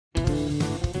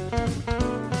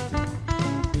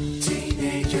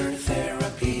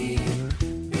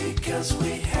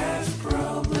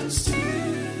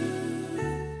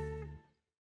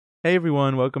Hey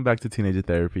everyone, welcome back to Teenager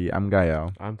Therapy. I'm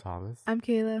Gael. I'm Thomas. I'm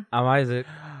Kayla. I'm Isaac.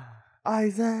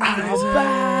 Isaac.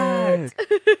 Isaac!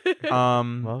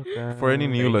 Welcome. For any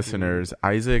new Thank you. listeners,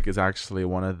 Isaac is actually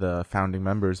one of the founding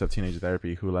members of Teenager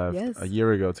Therapy who left Yes. a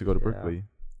year ago to go to Yeah. Berkeley.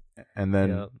 And then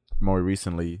Yep. more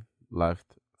recently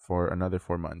left for another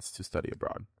 4 months to study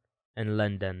abroad In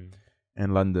London.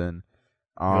 in London.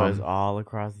 It was all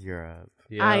across Europe.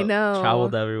 Yeah. I know.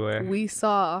 Traveled everywhere. We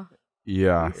saw.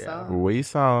 Yeah. We saw. We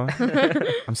saw.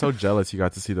 I'm so jealous you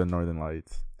got to see the Northern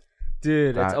Lights.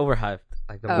 Dude, it's That- overhyped.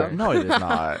 Like the Oh. word. No, it is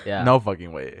not. Yeah. No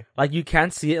fucking way. Like you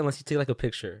can't see it unless you take like a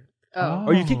picture. Oh.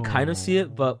 Or you can kind of see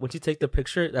it, but once you take the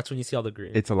picture, that's when you see all the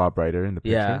green. It's a lot brighter in the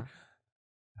picture. yeah.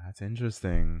 That's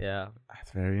interesting. Yeah.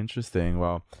 That's very interesting.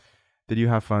 Well, did you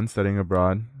have fun studying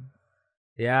abroad?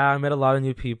 Yeah, I met a lot of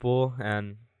new people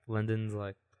and London's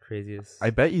like craziest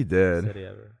I bet you did. city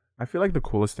ever. I feel like the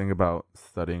coolest thing about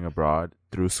studying abroad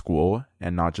through school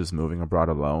and not just moving abroad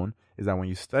alone is that when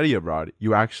you study abroad,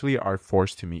 you actually are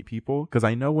forced to meet people. Because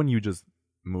I know when you just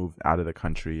move out of the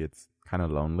country, it's kind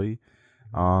of lonely.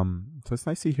 So it's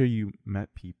nice to hear you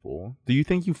met people. Do you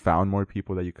think you found more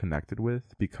people that you connected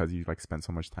with because you like spent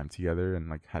so much time together and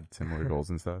like had similar goals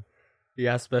and stuff?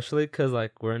 Yeah, especially because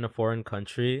like we're in a foreign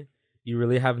country. You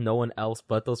really have no one else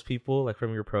but those people like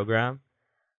from your program.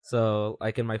 So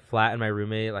like in my flat and my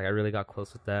roommate, like I really got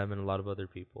close with them and a lot of other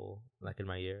people like in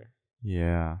my year.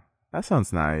 Yeah, that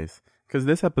sounds nice. Because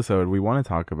this episode, we want to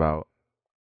talk about,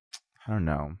 I don't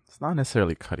know, it's not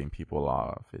necessarily cutting people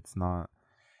off. It's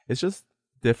just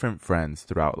different friends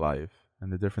throughout life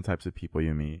and the different types of people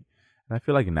you meet. And I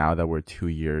feel like now that we're 2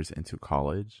 years into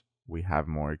college, we have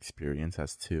more experience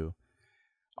as to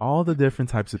all the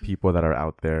different types of people that are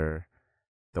out there,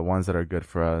 the ones that are good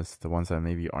for us, the ones that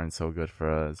maybe aren't so good for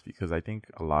us. Because I think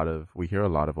we hear a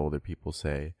lot of older people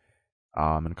say,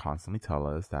 and constantly tell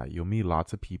us that you'll meet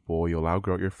lots of people, you'll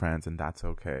outgrow your friends, and that's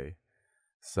okay.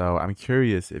 So I'm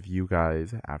curious if you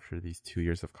guys, after these 2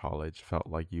 years of college, felt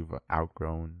like you've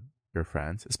outgrown your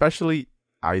friends, especially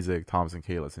Isaac, Thomas, and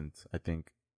Kayla, since I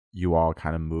think you all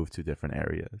kind of moved to different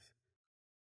areas.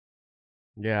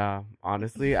 Yeah,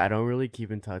 honestly, I don't really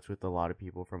keep in touch with a lot of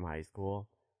people from high school,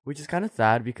 which is kind of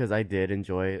sad because I did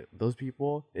enjoy those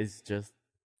people. It's just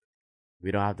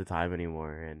we don't have the time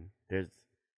anymore, and there's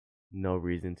no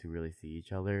reason to really see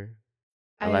each other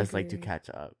I unless like to agree. catch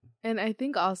up. And I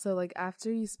think also, like,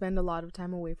 after you spend a lot of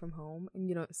time away from home and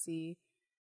you don't see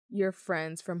your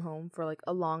friends from home for, like,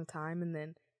 a long time, and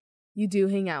then you do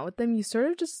hang out with them, you sort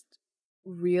of just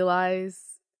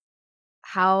realize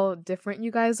how different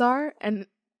you guys are. And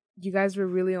you guys were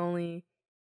really only...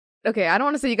 Okay, I don't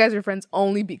want to say you guys were friends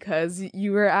only because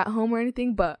you were at home or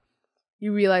anything, but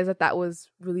you realize that that was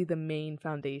really the main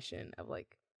foundation of,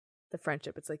 like, the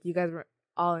friendship. It's like you guys were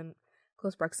all in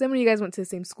close proximity. You guys went to the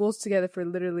same schools together for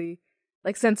literally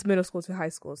like since middle school to high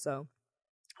school. So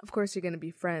of course you're going to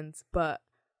be friends. But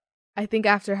I think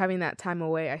after having that time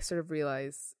away, I sort of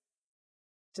realized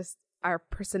just our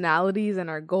personalities and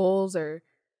our goals are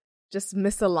just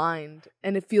misaligned.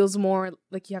 And it feels more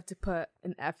like you have to put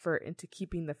an effort into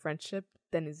keeping the friendship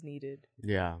than is needed.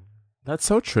 Yeah. That's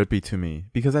so trippy to me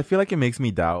because I feel like it makes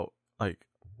me doubt, like,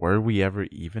 were we ever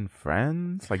even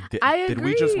friends? Like, I did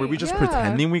we just, were we agree, just yeah.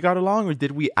 pretending we got along, or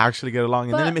did we actually get along?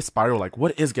 And then But- it may spiral, like,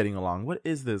 what is getting along? What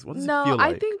is this? What does it feel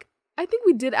like? I think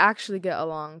we did actually get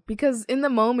along because in the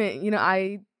moment, you know,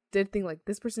 I did think like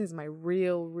this person is my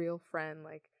real friend,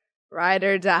 like ride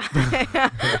or die.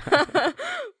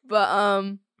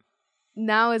 But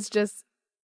now it's just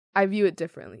I view it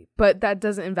differently. But that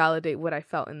doesn't invalidate what I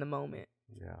felt in the moment.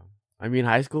 Yeah. I mean,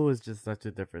 high school was just such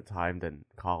a different time than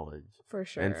college. For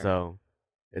sure. And so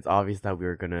it's obvious that we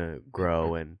were going to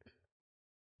grow. And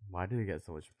why did we get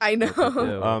so much? I know.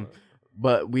 Yeah.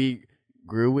 But we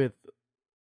grew with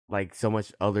like so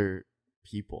much other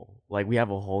people. Like we have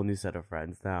a whole new set of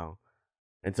friends now.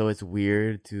 And so it's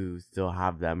weird to still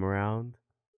have them around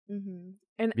Mm-hmm.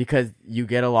 And because you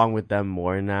get along with them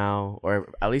more now,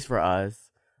 or at least for us.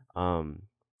 And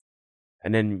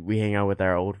then we hang out with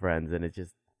our old friends and it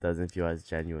just doesn't feel as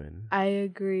genuine. I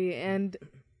agree. And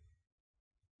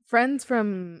friends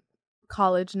from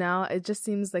college now, it just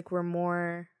seems like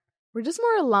we're just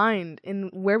more aligned in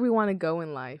where we want to go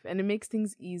in life. And it makes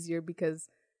things easier because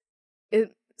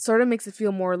it sort of makes it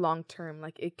feel more long term,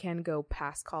 like it can go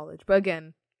past college. But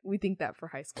again, we think that for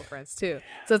high school friends too.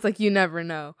 So it's like you never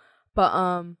know. But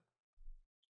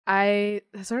I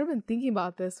have sort of been thinking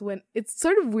about this when it's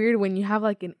sort of weird when you have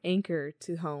like an anchor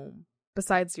to home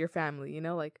besides your family, you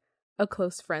know, like a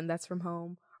close friend that's from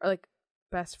home or like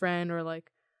best friend or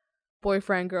like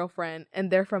boyfriend, girlfriend,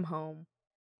 and they're from home.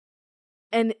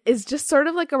 And it's just sort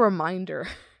of like a reminder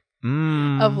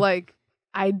of like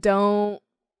I don't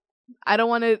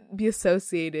want to be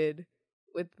associated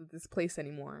with this place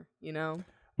anymore, you know?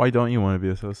 Why don't you want to be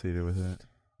associated with it?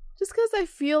 Just because I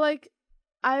feel like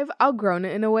I've outgrown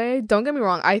it in a way. Don't get me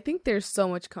wrong. I think there's so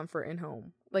much comfort in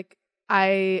home. Like,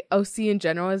 OC in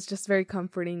general is just very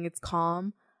comforting. It's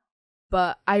calm.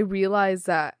 But I realize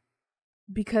that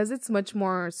because it's much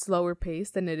more slower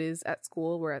paced than it is at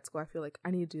school, where at school I feel like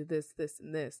I need to do this, this,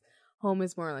 and this. Home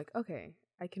is more like, okay,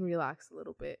 I can relax a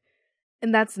little bit.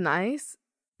 And that's nice,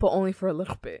 but only for a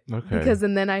little bit. Okay. Because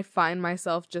and then I find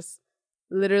myself just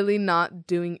literally not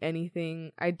doing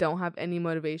anything. I don't have any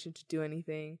motivation to do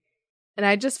anything. And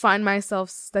I just find myself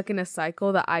stuck in a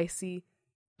cycle that I see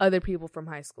other people from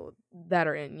high school that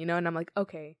are in, you know? And I'm like,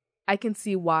 okay, I can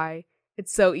see why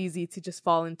it's so easy to just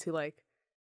fall into like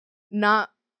not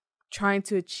trying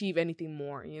to achieve anything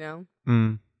more, you know?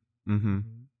 Mm-hmm.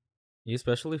 You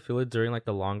especially feel it during like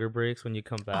the longer breaks when you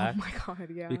come back. Oh my God,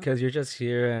 yeah. Because you're just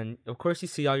here and of course you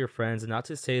see all your friends, and not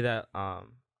to say that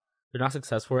they're not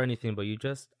successful or anything, but you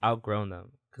just outgrown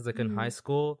them. Because like in high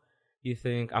school, you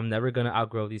think I'm never going to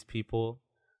outgrow these people,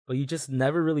 but you just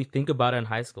never really think about it in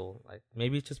high school. Like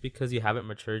maybe it's just because you haven't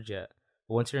matured yet.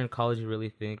 But once you're in college, you really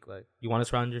think like you want to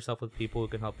surround yourself with people who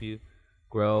can help you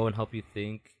grow and help you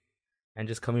think. And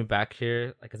just coming back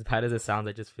here, like as bad as it sounds,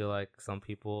 I just feel like some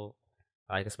people,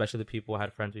 like especially the people I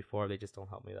had friends before, they just don't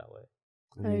help me that way.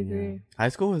 I agree. High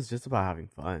school was just about having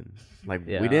fun. Like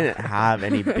Yeah. we didn't have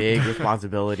any big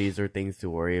responsibilities or things to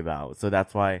worry about. So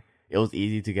that's why it was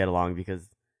easy to get along, because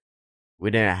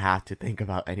we didn't have to think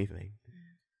about anything.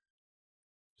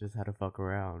 Just had to fuck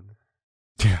around.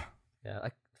 Yeah. Yeah,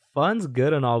 like fun's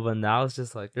good and all, but now it's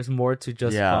just like there's more to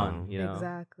just fun, you know?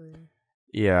 Exactly.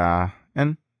 Yeah.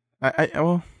 And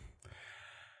well,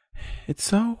 it's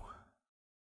so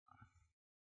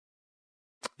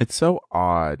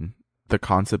odd, the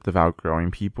concept of outgrowing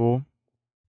people,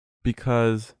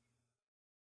 because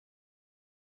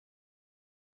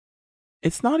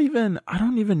it's not even, I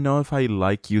don't even know if I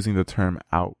like using the term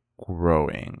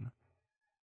outgrowing.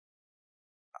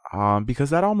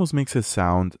 Because that almost makes it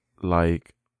sound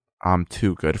like I'm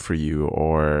too good for you,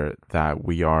 or that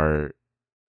we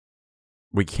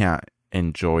can't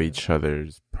enjoy each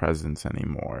other's presence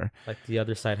anymore. Like the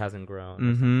other side hasn't grown.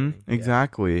 or Mm-hmm. something. Yeah.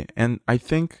 Exactly. And I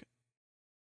think,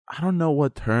 I don't know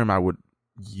what term I would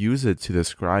use it to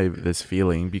describe this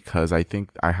feeling, because I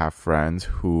think I have friends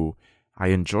who I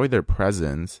enjoy their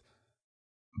presence,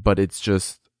 but it's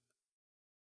just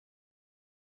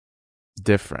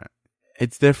different.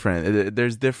 It's different.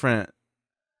 There's different,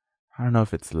 I don't know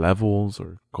if it's levels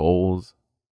or goals,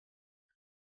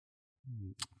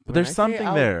 but there's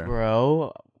something there.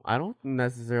 Bro, I don't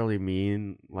necessarily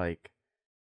mean like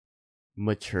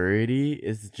maturity.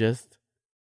 It's just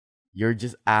you're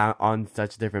just on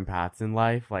such different paths in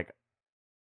life, like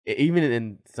even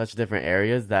in such different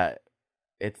areas, that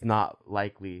it's not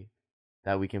likely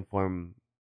that we can form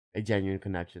a genuine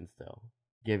connection still,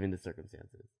 given the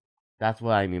circumstances. That's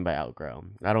what I mean by outgrow.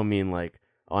 I don't mean like,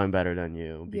 oh, I'm better than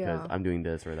you because I'm doing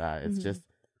this or that. It's just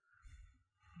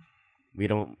we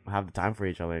don't have the time for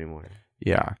each other anymore.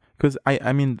 Yeah, because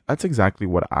I mean, that's exactly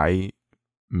what I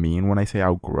mean when I say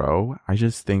outgrow. I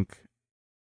just think,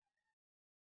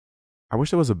 I wish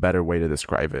there was a better way to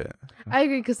describe it. I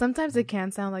agree, because sometimes it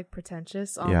can sound like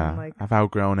pretentious. Yeah, Like, I've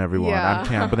outgrown everyone. Yeah. I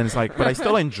can't, but then it's like, but I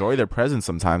still enjoy their presence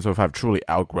sometimes. So if I've truly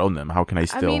outgrown them, how can I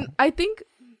still? I mean, I think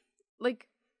like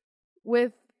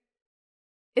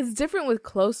it's different with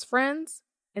close friends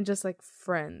and just like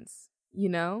friends, you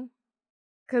know?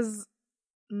 Because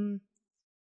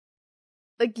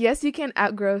like, yes, you can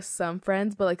outgrow some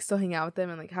friends, but like still hang out with them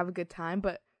and like have a good time,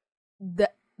 but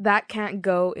that can't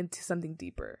go into something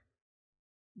deeper,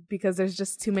 because there's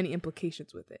just too many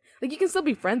implications with it. Like, you can still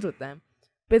be friends with them,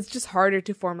 but it's just harder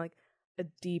to form like a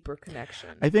deeper connection.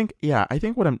 I think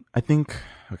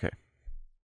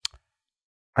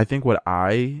what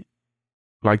I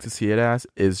like to see it as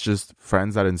is just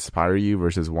friends that inspire you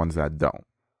versus ones that don't.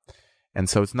 And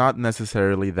so it's not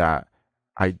necessarily that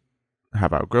I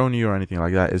have outgrown you or anything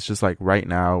like that. It's just like right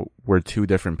now we're two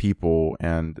different people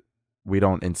and we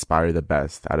don't inspire the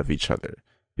best out of each other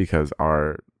because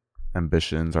our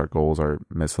ambitions, our goals are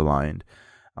misaligned.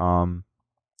 And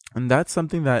that's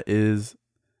something that is,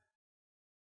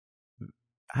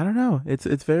 I don't know,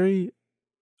 it's very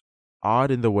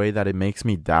odd in the way that it makes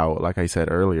me doubt. Like I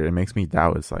said earlier, it makes me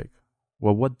doubt. It's like,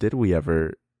 well, what did we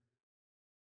ever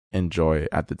enjoy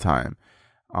at the time?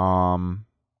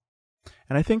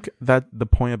 And I think that the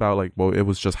point about like, well, it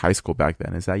was just high school back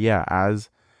then, is that, yeah, as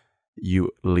you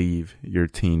leave your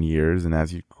teen years and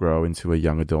as you grow into a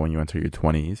young adult and you enter your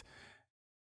 20s,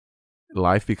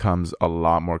 life becomes a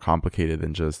lot more complicated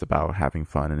than just about having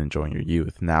fun and enjoying your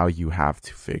youth. Now you have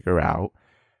to figure out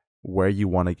where you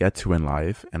want to get to in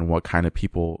life and what kind of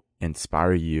people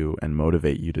inspire you and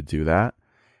motivate you to do that.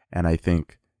 And I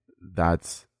think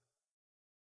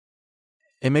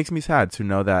it makes me sad to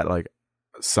know that like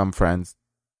some friends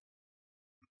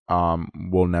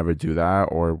will never do that,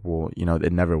 or will,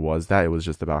 it never was that. It was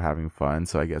just about having fun.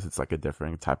 So I guess it's like a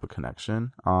different type of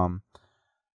connection. I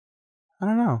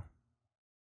don't know.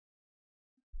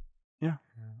 Yeah.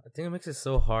 I think it makes it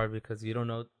so hard because you don't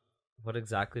know what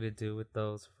exactly to do with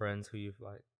those friends who you've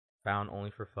like found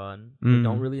only for fun. They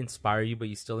don't really inspire you, but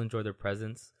you still enjoy their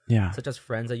presence. Yeah. Such as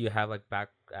friends that you have like back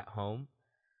at home.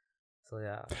 So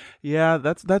yeah. Yeah,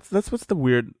 that's what's the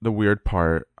weird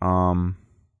part.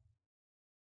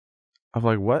 Of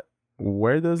like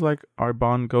where does like our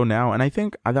bond go now? And I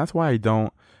think that's why I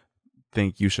don't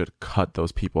think you should cut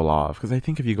those people off, because I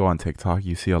think if you go on TikTok,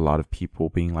 you see a lot of people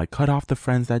being like, cut off the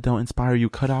friends that don't inspire you,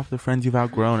 cut off the friends you've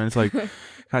outgrown. And it's like,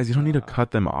 guys, you don't need to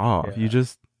cut them off. Yeah. You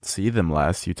just see them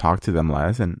less, you talk to them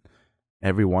less, and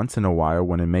every once in a while,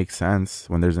 when it makes sense,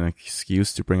 when there's an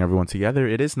excuse to bring everyone together,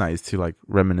 it is nice to like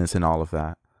reminisce and all of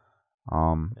that.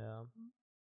 Yeah.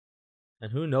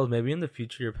 And who knows, maybe in the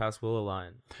future your paths will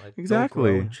align. Like Exactly.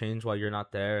 they'll grow and change while you're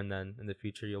not there, and then in the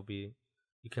future you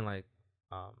can like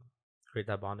create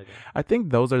that bond again. I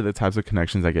think those are the types of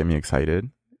connections that get me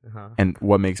excited. Uh-huh. And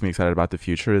what makes me excited about the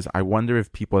future is I wonder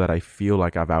if people that I feel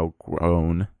like I've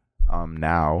outgrown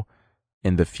now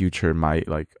in the future might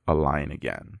like align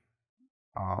again.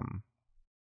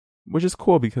 Which is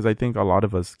cool, because I think a lot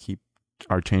of us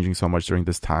are changing so much during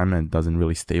this time, and doesn't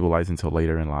really stabilize until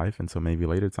later in life. And so maybe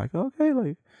later it's like, okay,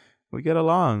 like we get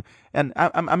along. And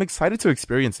I'm excited to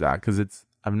experience that, because it's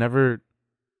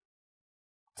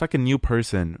like a new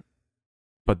person,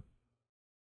 but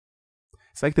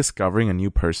it's like discovering a new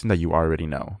person that you already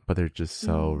know, but they're just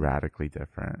so radically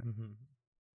different. Mm-hmm.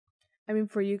 I mean,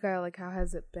 for you guys, like, how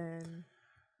has it been,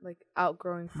 like,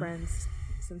 outgrowing friends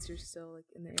since you're still like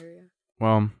in the area?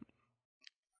 Well,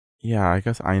 yeah, I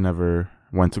guess I never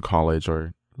went to college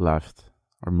or left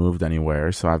or moved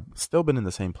anywhere, so I've still been in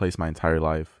the same place my entire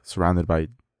life, surrounded by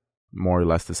more or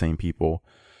less the same people,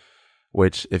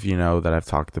 which, if you know, that I've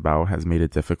talked about, has made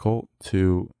it difficult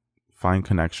to find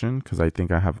connection, because I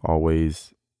think I have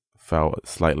always felt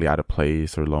slightly out of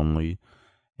place or lonely.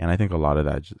 And I think a lot of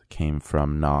that just came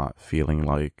from not feeling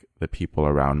like the people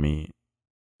around me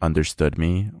understood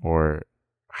me or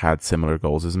had similar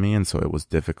goals as me. And so it was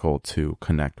difficult to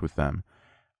connect with them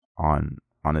on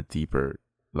a deeper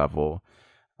level.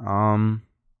 And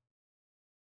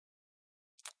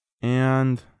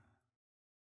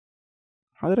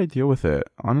how did I deal with it?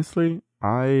 Honestly,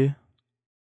 I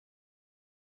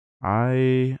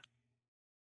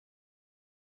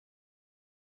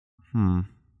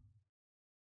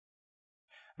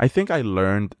think I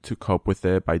learned to cope with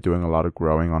it by doing a lot of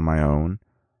growing on my own.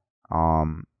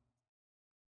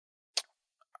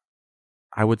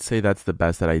 I would say that's the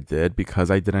best that I did,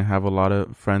 because I didn't have a lot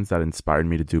of friends that inspired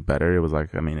me to do better. It was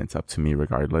like, I mean, it's up to me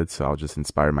regardless, so I'll just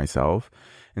inspire myself.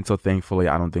 And so thankfully,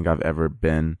 I don't think I've ever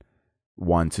been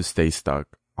one to stay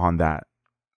stuck on that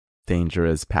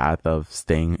dangerous path of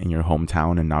staying in your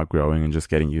hometown and not growing and just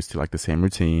getting used to like the same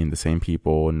routine, the same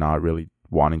people, and not really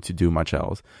wanting to do much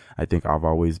else. I think I've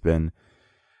always been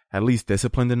at least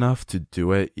disciplined enough to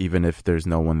do it, even if there's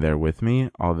no one there with me.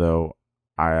 Although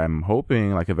I am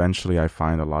hoping like eventually I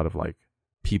find a lot of like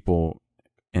people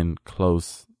in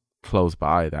close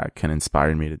by that can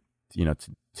inspire me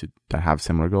to have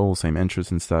similar goals, same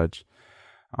interests and such.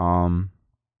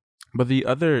 But the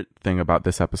other thing about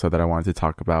this episode that I wanted to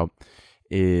talk about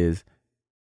is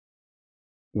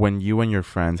when you and your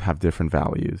friends have different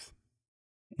values.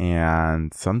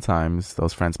 And sometimes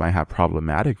those friends might have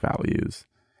problematic values.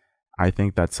 I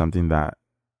think that's something that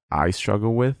I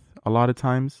struggle with a lot of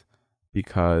times,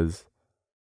 because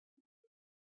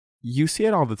you see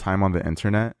it all the time on the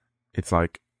internet. It's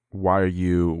like, why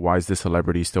is this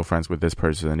celebrity still friends with this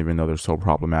person, even though they're so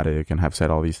problematic and have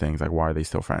said all these things? Like, why are they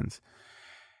still friends?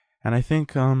 And I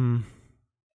think I'm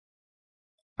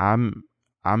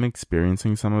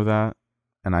experiencing some of that,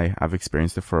 and I've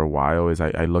experienced it for a while. Is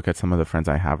I look at some of the friends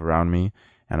I have around me,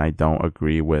 and I don't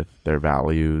agree with their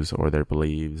values or their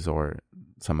beliefs or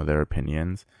some of their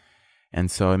opinions. And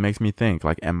so it makes me think,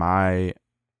 like,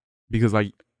 because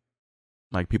like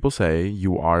people say,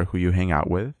 you are who you hang out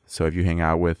with. So if you hang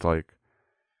out with like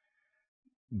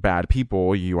bad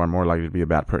people, you are more likely to be a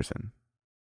bad person.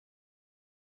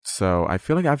 So I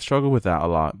feel like I've struggled with that a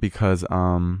lot, because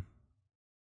I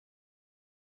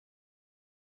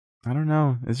don't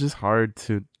know, it's just hard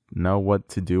to know what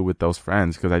to do with those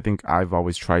friends, because I think I've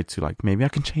always tried to, like, maybe I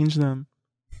can change them.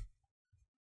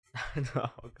 No,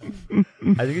 okay.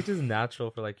 I think it's just natural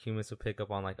for like humans to pick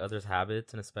up on like others'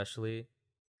 habits, and especially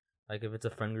like if it's a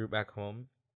friend group back home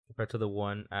compared to the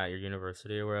one at your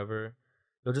university or wherever,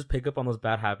 you'll just pick up on those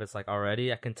bad habits. Like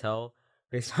already, I can tell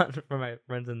based on from my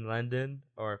friends in London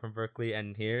or from Berkeley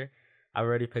and here, I've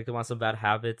already picked up on some bad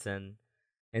habits, and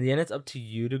in the end, it's up to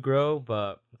you to grow.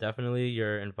 But definitely,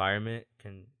 your environment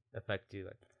can affect you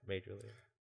like majorly.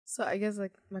 So I guess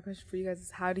like my question for you guys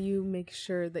is, how do you make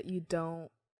sure that you don't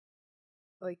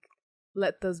like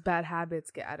let those bad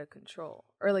habits get out of control?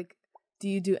 Or like, do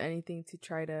you do anything to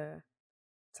try to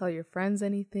tell your friends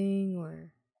anything,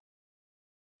 or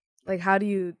like how do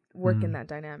you work in that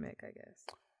dynamic, I guess?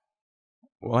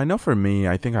 Well, I know for me,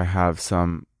 I think I have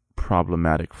some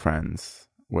problematic friends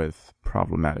with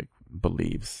problematic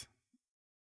beliefs.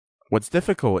 What's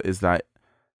difficult is that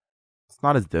it's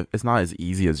not as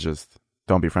easy as just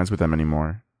don't be friends with them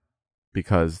anymore,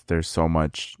 because there's so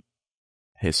much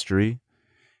history.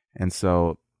 And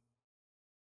so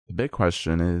the big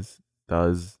question is,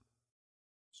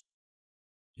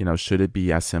 should it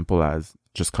be as simple as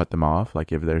just cut them off?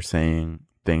 Like if they're saying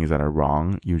things that are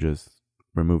wrong, you just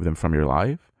remove them from your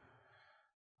life?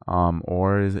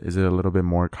 Or is it a little bit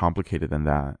more complicated than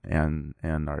that? And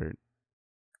are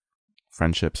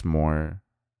friendships more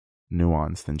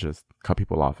nuanced than just cut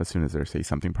people off as soon as they say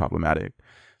something problematic?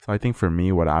 So I think for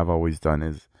me, what I've always done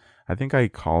is I think I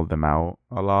called them out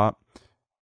a lot,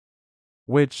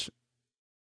 which,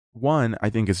 one, I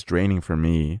think is draining for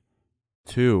me.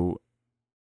 Two,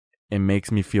 it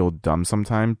makes me feel dumb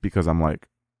sometimes, because I'm like,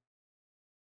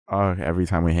 oh, every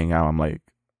time we hang out, I'm like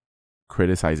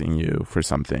criticizing you for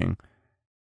something.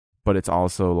 But it's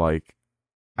also like,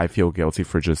 I feel guilty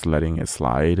for just letting it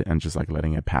slide and just like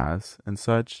letting it pass and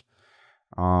such.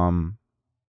 So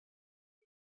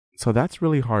that's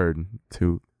really hard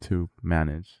to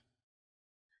manage.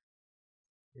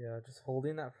 Yeah, just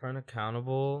holding that friend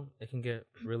accountable, it can get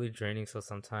really draining. So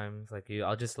sometimes, like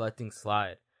I'll just let things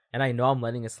slide, and I know I'm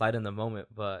letting it slide in the moment,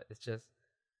 but it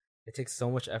takes so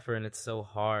much effort, and it's so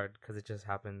hard because it just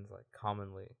happens like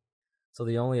commonly. So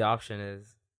the only option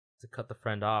is to cut the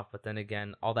friend off. But then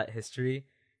again, all that history,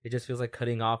 it just feels like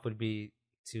cutting off would be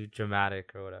too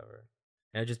dramatic or whatever,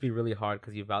 and it'd just be really hard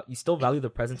because you still value the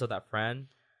presence of that friend,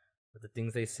 but the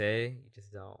things they say, you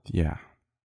just don't. Yeah.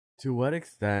 To what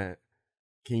extent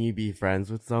can you be friends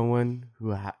with someone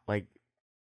who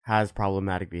has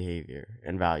problematic behavior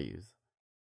and values?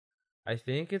 I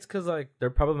think it's because like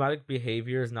their problematic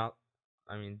behavior is not,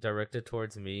 directed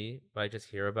towards me, but I just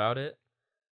hear about it,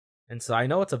 and so I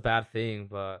know it's a bad thing,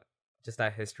 but just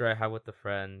that history I have with the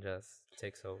friend just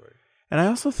takes over. And I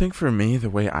also think for me,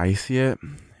 the way I see it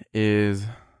is,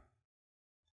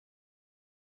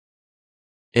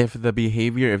 if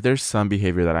there's some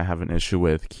behavior that I have an issue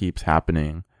with keeps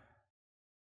happening,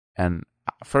 and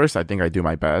first I think I do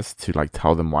my best to like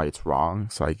tell them why it's wrong.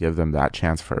 So I give them that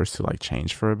chance first to like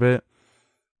change for a bit.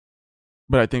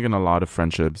 But I think in a lot of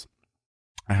friendships,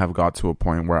 I have got to a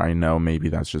point where I know maybe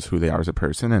that's just who they are as a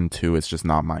person. And two, it's just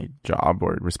not my job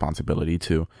or responsibility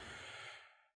to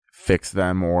fix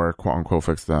them or quote unquote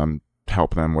fix them,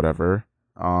 help them, whatever.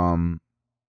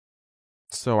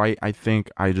 So I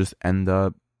think I just end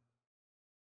up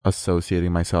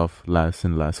associating myself less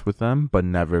and less with them, but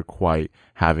never quite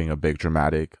having a big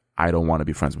dramatic, I don't want to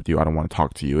be friends with you, I don't want to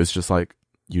talk to you. It's just like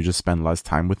you just spend less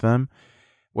time with them,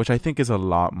 which I think is a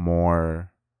lot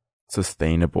more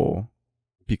sustainable,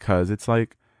 because it's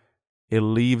like it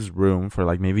leaves room for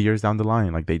like maybe years down the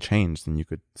line, like they changed and you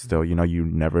could still, you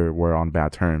never were on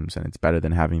bad terms, and it's better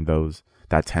than having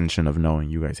that tension of knowing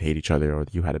you guys hate each other or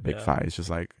you had a big fight. It's just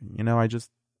like, I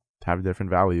just have different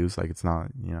values. Like it's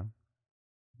not,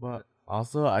 But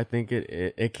also, I think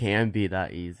it can be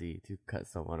that easy to cut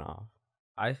someone off.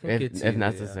 I think if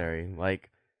necessary. Yeah.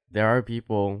 Like there are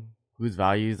people whose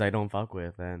values I don't fuck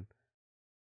with, and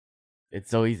it's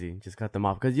so easy, just cut them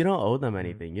off because you don't owe them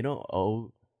anything. You don't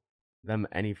owe them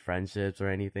any friendships or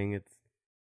anything. It's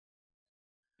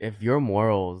if your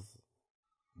morals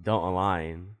don't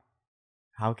align,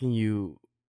 how can you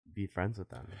be friends with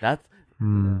them?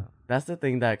 That's the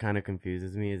thing that kind of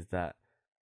confuses me, is that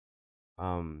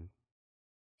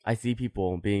I see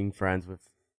people being friends with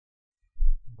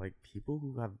like people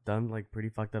who have done like pretty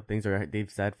fucked up things, or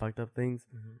they've said fucked up things,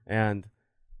 and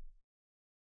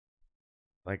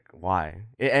like why?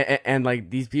 And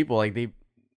like these people, like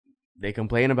they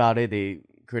complain about it, they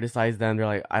criticize them. They're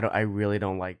like, I really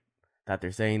don't like that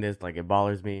they're saying this. Like it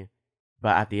bothers me.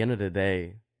 But at the end of the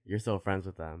day, you're still friends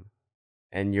with them,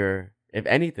 and you're, if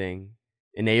anything,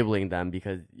 enabling them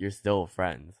because you're still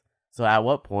friends. So at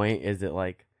what point is it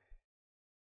like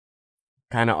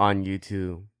kind of on you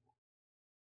to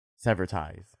sever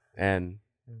ties? And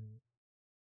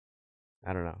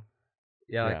I don't know.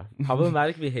 Yeah, like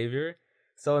problematic behavior.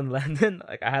 So in London,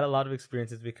 like I had a lot of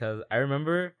experiences because I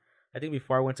remember, I think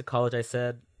before I went to college, I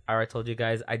said, or I told you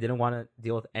guys, I didn't want to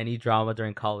deal with any drama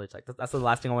during college. Like that's the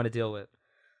last thing I want to deal with.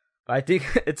 But I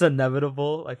think it's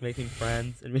inevitable, like making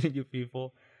friends and meeting new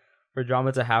people, for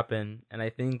drama to happen. And I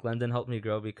think London helped me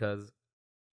grow because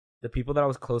the people that I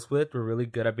was close with were really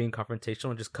good at being confrontational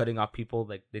and just cutting off people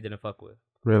like they didn't fuck with.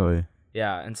 Really?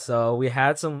 Yeah, and so we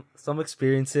had some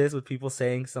experiences with people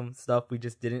saying some stuff we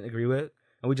just didn't agree with,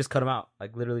 and we just cut them out,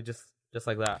 like literally just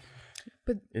like that.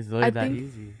 But it's really that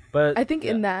easy. But I think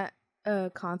in that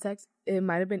context, it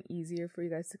might have been easier for you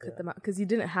guys to cut them out because you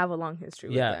didn't have a long history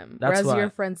with them. That's Whereas your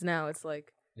friends now, it's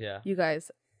like yeah, you guys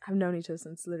have known each other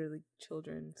since literally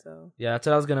children. So yeah, that's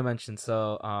what I was gonna mention.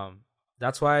 So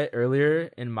that's why earlier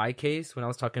in my case, when I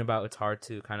was talking about it's hard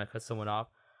to kind of cut someone off,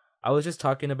 I was just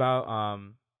talking about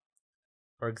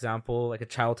for example, like a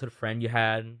childhood friend you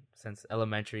had since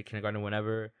elementary, kindergarten,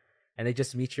 whenever, and they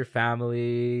just meet your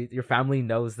family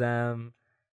knows them,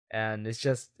 and it's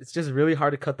just really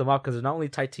hard to cut them off because they're not only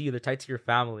tied to you, they're tied to your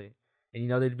family, and you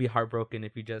know they'd be heartbroken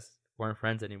if you just weren't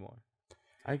friends anymore.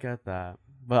 I get that,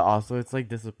 but also it's like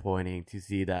disappointing to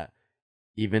see that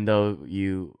even though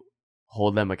you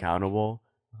hold them accountable,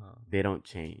 they don't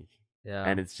change. Yeah,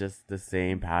 and it's just the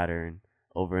same pattern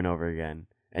over and over again,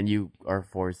 and you are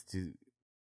forced to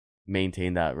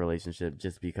maintain that relationship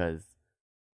just because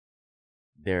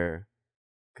they're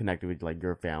connected with like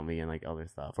your family and like other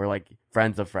stuff, or like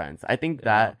friends of friends. I think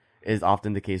that is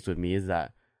often the case with me, is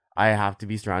that I have to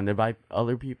be surrounded by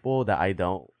other people that I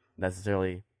don't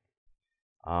necessarily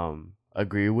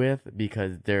agree with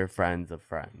because they're friends of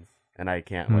friends, and I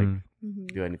can't like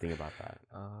do anything about that.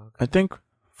 I think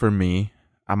for me,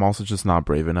 I'm also just not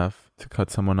brave enough to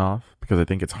cut someone off because I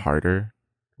think it's harder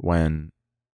when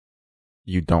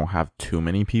you don't have too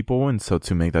many people, and so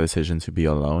to make that decision to be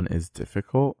alone is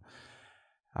difficult.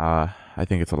 I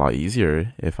think it's a lot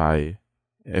easier if I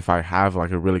have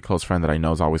like a really close friend that I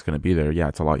know is always going to be there. Yeah,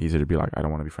 it's a lot easier to be like, I don't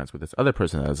want to be friends with this other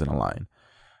person that doesn't align.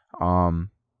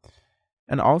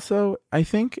 And also I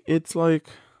think it's like,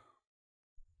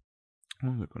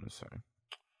 what was I going to say?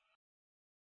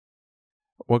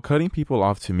 What cutting people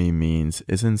off to me means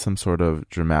isn't some sort of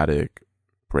dramatic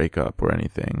breakup or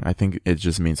anything. I think it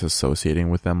just means associating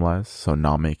with them less, so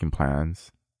not making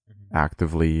plans,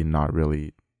 actively not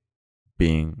really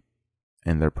being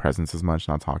in their presence as much,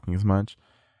 not talking as much.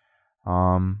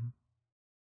 I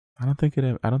don't think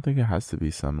it has to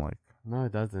be some like, no,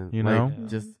 it doesn't. You like, know,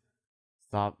 just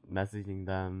stop messaging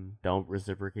them. Don't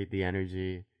reciprocate the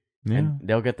energy, yeah, and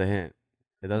they'll get the hint.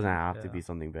 It doesn't have to be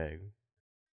something big.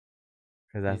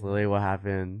 Because that's literally what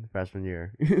happened freshman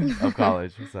year of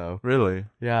college. So really,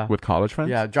 yeah, with college friends,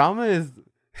 yeah, drama is.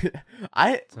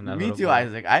 Me too,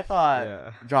 Isaac. I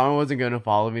thought drama wasn't going to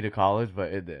follow me to college,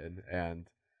 but it did, and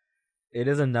it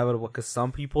is inevitable because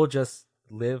some people just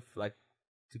live like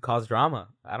to cause drama.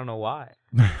 I don't know why.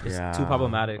 It's too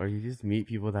problematic. Or you just meet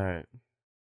people that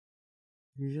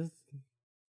you're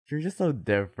just so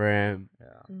different,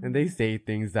 and they say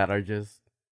things that are just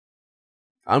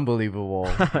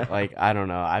unbelievable. Like, I don't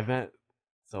know. I've met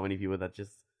so many people that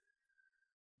just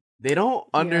they don't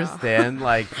understand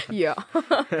like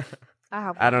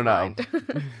I don't know.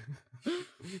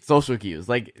 Social cues.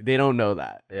 Like, they don't know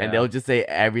that. And they'll just say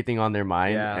everything on their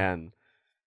mind and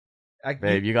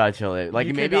babe, you gotta chill it. Like,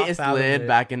 maybe it slid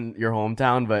back in your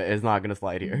hometown, but it's not gonna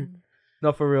slide here.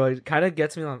 No, for real. It kind of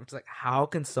gets me on. It's like, how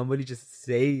can somebody just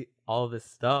say all this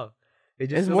stuff? It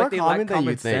just it's feels more like they common lack than common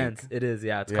you think. sense. It is,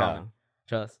 it's common.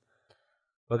 Trust.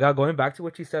 But God, going back to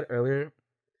what you said earlier,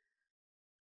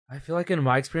 I feel like in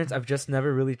my experience, I've just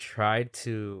never really tried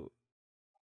to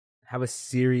have a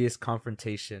serious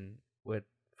confrontation with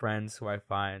friends who I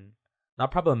find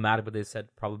not problematic, but they said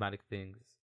problematic things.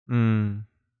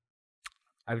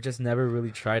 I've just never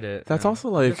really tried it. That's also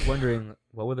like, I'm just wondering,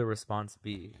 what would the response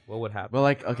be? What would happen? But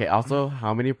like, okay, also,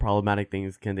 how many problematic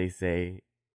things can they say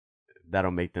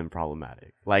that'll make them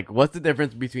problematic? Like, what's the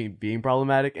difference between being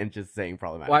problematic and just saying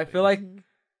problematic? Well, I feel like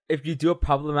if you do a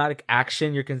problematic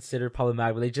action, you're considered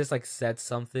problematic. But they just like said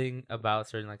something about a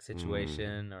certain like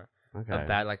situation or a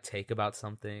bad like take about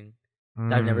something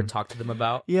that I've never talked to them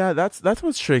about. Yeah, that's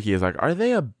what's tricky. Is like, are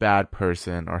they a bad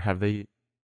person or have they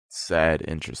said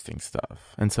interesting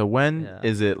stuff? And so when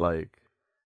is it like,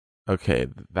 okay,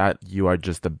 that you are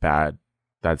just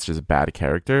that's just bad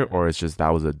character, or it's just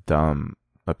that was a dumb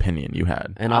opinion you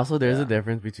had? And also, there's a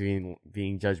difference between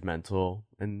being judgmental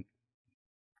and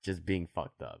just being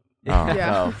fucked up. Oh.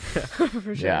 Yeah. So,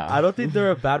 For sure. yeah. I don't think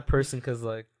they're a bad person because,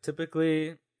 like,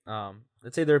 typically,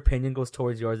 let's say their opinion goes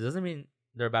towards yours. It doesn't mean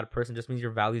they're a bad person. It just means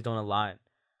your values don't align.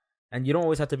 And you don't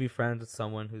always have to be friends with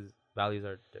someone whose values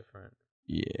are different.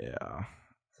 Yeah.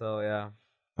 So, yeah.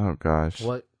 Oh gosh.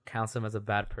 What counts them as a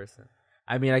bad person?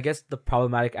 I mean, I guess the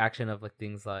problematic action of, like,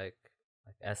 things like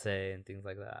essay and things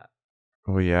like that.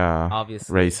 Oh yeah.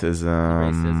 Obviously.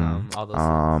 Racism, all those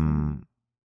things.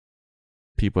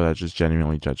 People that are just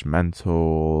genuinely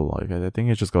judgmental. Like, I think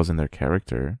it just goes in their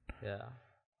character. Yeah.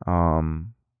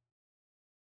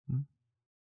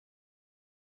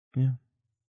 Yeah.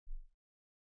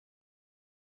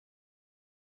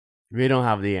 We don't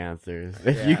have the answers.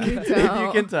 If Yeah. you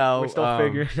can tell. We're still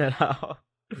figuring it out.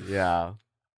 Yeah.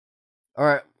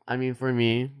 Or, I mean, for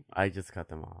me, I just cut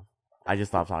them off. I just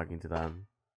stopped talking to them.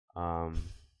 I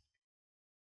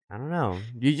don't know.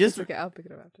 You just It's okay, I'll pick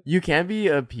it up after. you can't be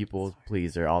a people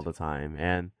pleaser all the time,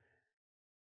 and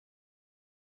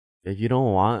if you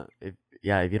don't want to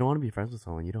be friends with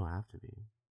someone, you don't have to be.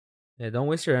 Yeah, don't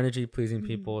waste your energy pleasing Mhm.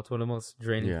 people. It's one of the most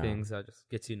draining Yeah. things that just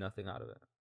gets you nothing out of it.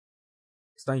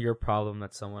 It's not your problem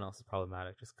that someone else is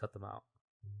problematic. Just cut them out.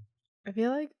 I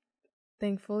feel like,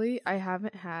 thankfully, I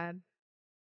haven't had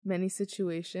many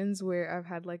situations where I've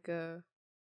had like a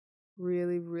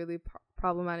really, really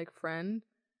problematic friend.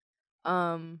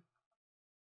 And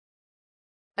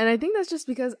I think that's just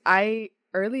because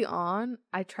early on,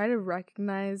 I try to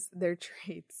recognize their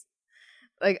traits.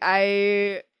 Like,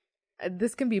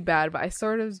 this can be bad, but I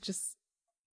sort of just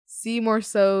see more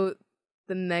so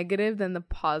the negative than the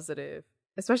positive.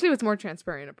 Especially if it's more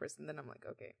transparent in a person, then I'm like,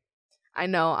 okay, I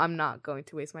know I'm not going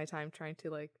to waste my time trying to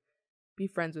like be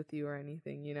friends with you or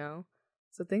anything, you know?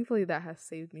 So thankfully that has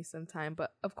saved me some time.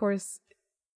 But of course,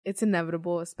 it's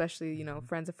inevitable, especially, you know,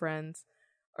 friends of friends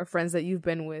or friends that you've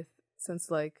been with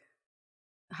since like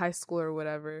high school or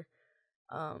whatever.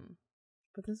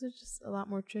 But those are just a lot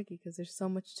more tricky because there's so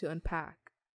much to unpack.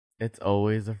 It's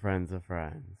always a friends of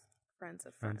friends. Friends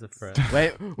of Friends of friends. friends.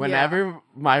 Wait, whenever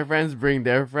my friends bring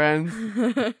their friends,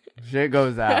 shit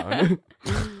goes down.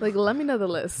 Like, let me know the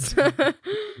list. And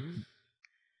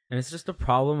it's just a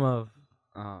problem of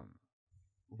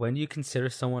when you consider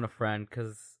someone a friend.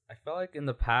 Because I felt like in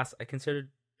the past, I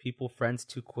considered people friends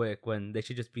too quick when they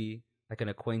should just be like an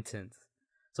acquaintance.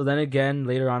 So then again,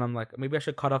 later on, I'm like, maybe I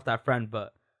should cut off that friend,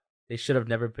 but they should have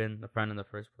never been a friend in the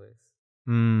first place.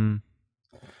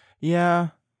 Yeah.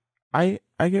 I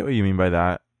get what you mean by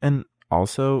that. And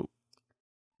also,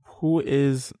 who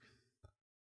is...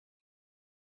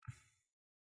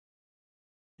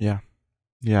 Yeah.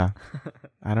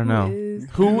 I don't know.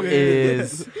 Who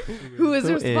is Who is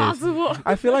responsible?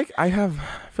 I feel like I have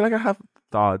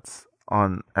thoughts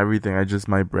on everything.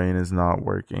 My brain is not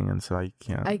working, and so I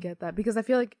can't I get that because I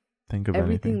feel like think of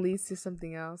everything anything. leads to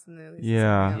something else, and then it leads Yeah.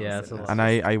 to something Yeah, else, it's a lot. And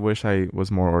I wish I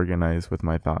was more organized with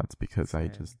my thoughts because I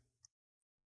Same. just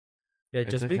Yeah,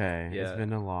 It's just okay. yeah. It's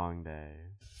been a long day.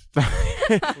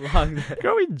 long day.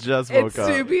 Girl, we just woke It's up.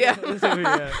 2 p.m.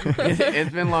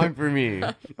 It's been long for me.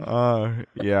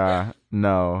 Yeah.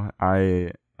 No,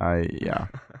 yeah.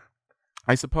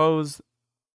 I suppose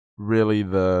really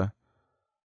the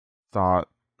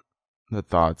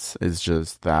thoughts is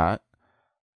just that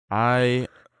I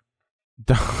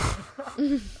don't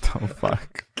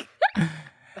fuck.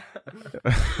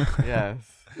 Yes.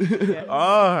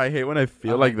 Oh, I hate when I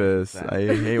feel like this. 100%. I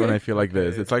hate when I feel like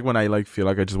this. Okay. It's like when I like feel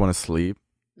like I just want to sleep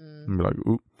and be like,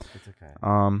 oop. It's okay.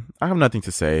 I have nothing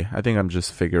to say. I think I'm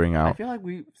just figuring I out. feel like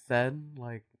we said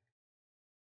like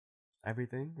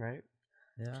everything, right?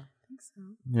 Yeah. I think so.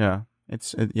 Yeah.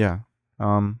 Yeah.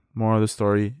 More of the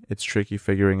story. It's tricky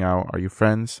figuring out, are you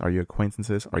friends? Are you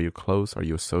acquaintances? Are you close? Are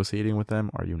you associating with them?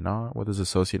 Are you not? What does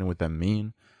associating with them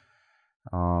mean?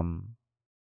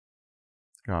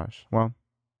 Gosh. Well,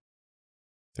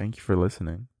 thank you for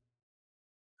listening.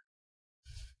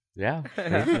 Yeah.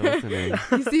 Thanks for listening.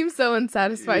 You seem so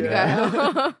unsatisfied, Yeah.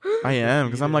 guy. I am,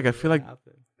 because I'm like, I feel like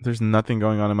there's nothing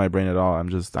going on in my brain at all.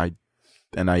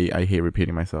 I hate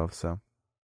repeating myself, so.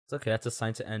 It's okay. That's a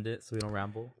sign to end it so we don't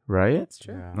ramble. Right? That's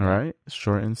true. Yeah. All right.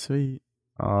 Short and sweet.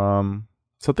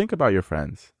 So think about your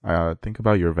friends. Think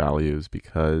about your values,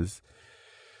 because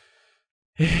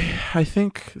I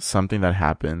think something that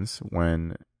happens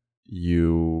when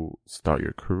you start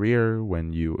your career,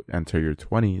 when you enter your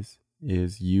 20s,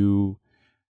 is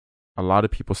a lot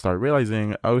of people start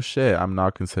realizing, oh shit, I'm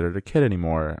not considered a kid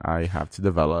anymore. I have to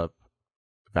develop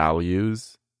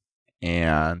values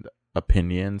and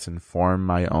opinions and form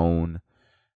my own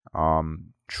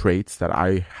traits that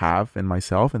I have in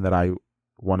myself and that I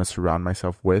want to surround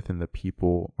myself with and the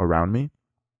people around me.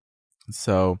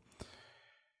 So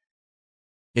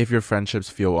if your friendships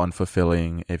feel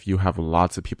unfulfilling, if you have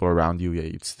lots of people around you, yet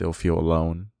you'd still feel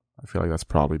alone, I feel like that's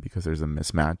probably because there's a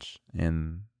mismatch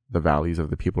in the values of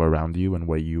the people around you and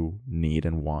what you need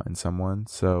and want in someone.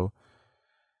 So,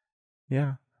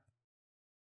 yeah.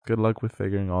 Good luck with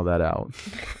figuring all that out.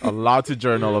 A lot to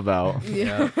journal about.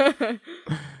 Yeah.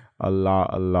 A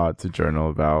lot to journal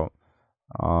about.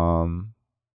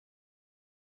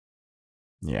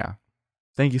 Yeah.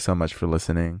 Thank you so much for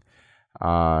listening.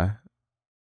 One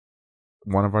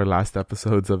of our last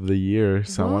episodes of the year.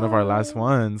 So one of our last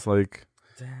ones. Like,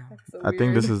 Damn. That's so I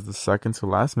think this weird. is the second to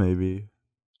last, maybe.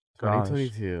 Gosh.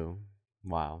 2022.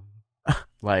 Wow.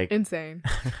 Like, Insane.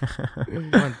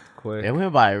 It went quick. it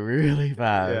went by really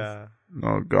fast. Yeah.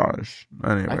 Oh gosh.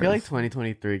 Anyways. I feel like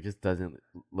 2023 just doesn't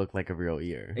look like a real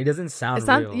year. It doesn't sound It's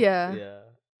not- real. yeah.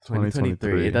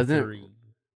 2023. It doesn't Three.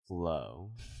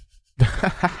 flow.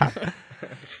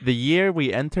 The year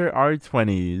we enter our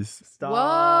 20s.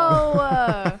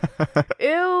 Whoa.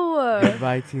 Ew.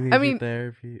 Goodbye, teenager I mean-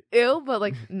 therapy. Ew, but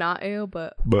like not ew,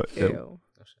 but But ew.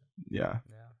 yeah.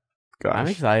 Yeah. Gosh. I'm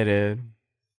excited.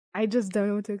 I just don't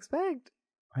know what to expect.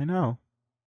 I know.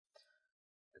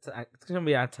 It's gonna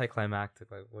be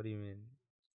anticlimactic. Like, what do you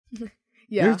mean?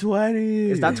 Yeah. You're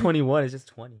 20. It's not 21. It's just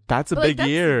 20. That's a But, like, big that's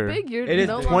year. Big. You're It is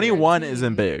no big. longer 21 a teen.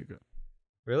 isn't big.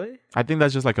 Really? I think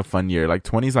that's just like a fun year. Like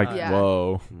 20 is like, Yeah.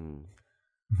 whoa.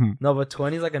 No, but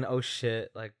 20 is like an oh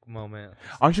shit like moment.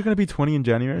 Aren't you going to be 20 in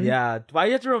January? Yeah. Why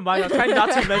you have to remind me? I'm trying not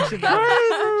to mention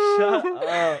that. Shut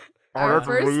up. Our that's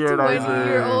first weird,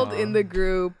 20-year-old Isaac. in the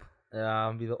group. Yeah, I'm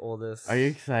gonna be the oldest. Are you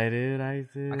excited, Isaac?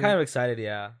 I'm kind of excited,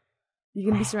 yeah. You're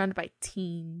gonna be surrounded by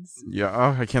teens. Yeah.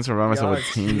 Oh, I can't surround myself with Y'all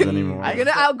are teens teens. anymore. You're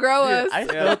gonna outgrow Dude, us. I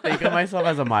still think of myself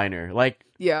as a minor. Like,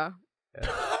 Yeah.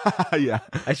 Yeah.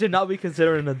 I should not be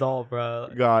considered an adult, bro.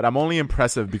 God, I'm only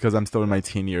impressive because I'm still in my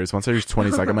teen years. Once I reach 20,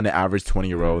 it's like I'm an average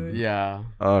 20-year-old. yeah.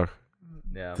 Ugh,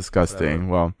 Yeah. disgusting.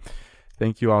 Well,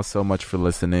 thank you all so much for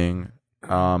listening.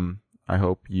 I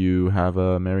hope you have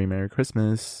a Merry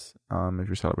Christmas. If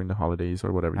you're celebrating the holidays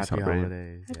or whatever you Happy celebrate.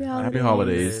 holidays. Happy Yeah. Happy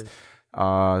holidays.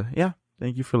 Yeah.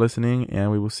 Thank you for listening,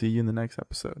 and we will see you in the next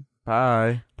episode.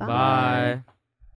 Bye. Bye.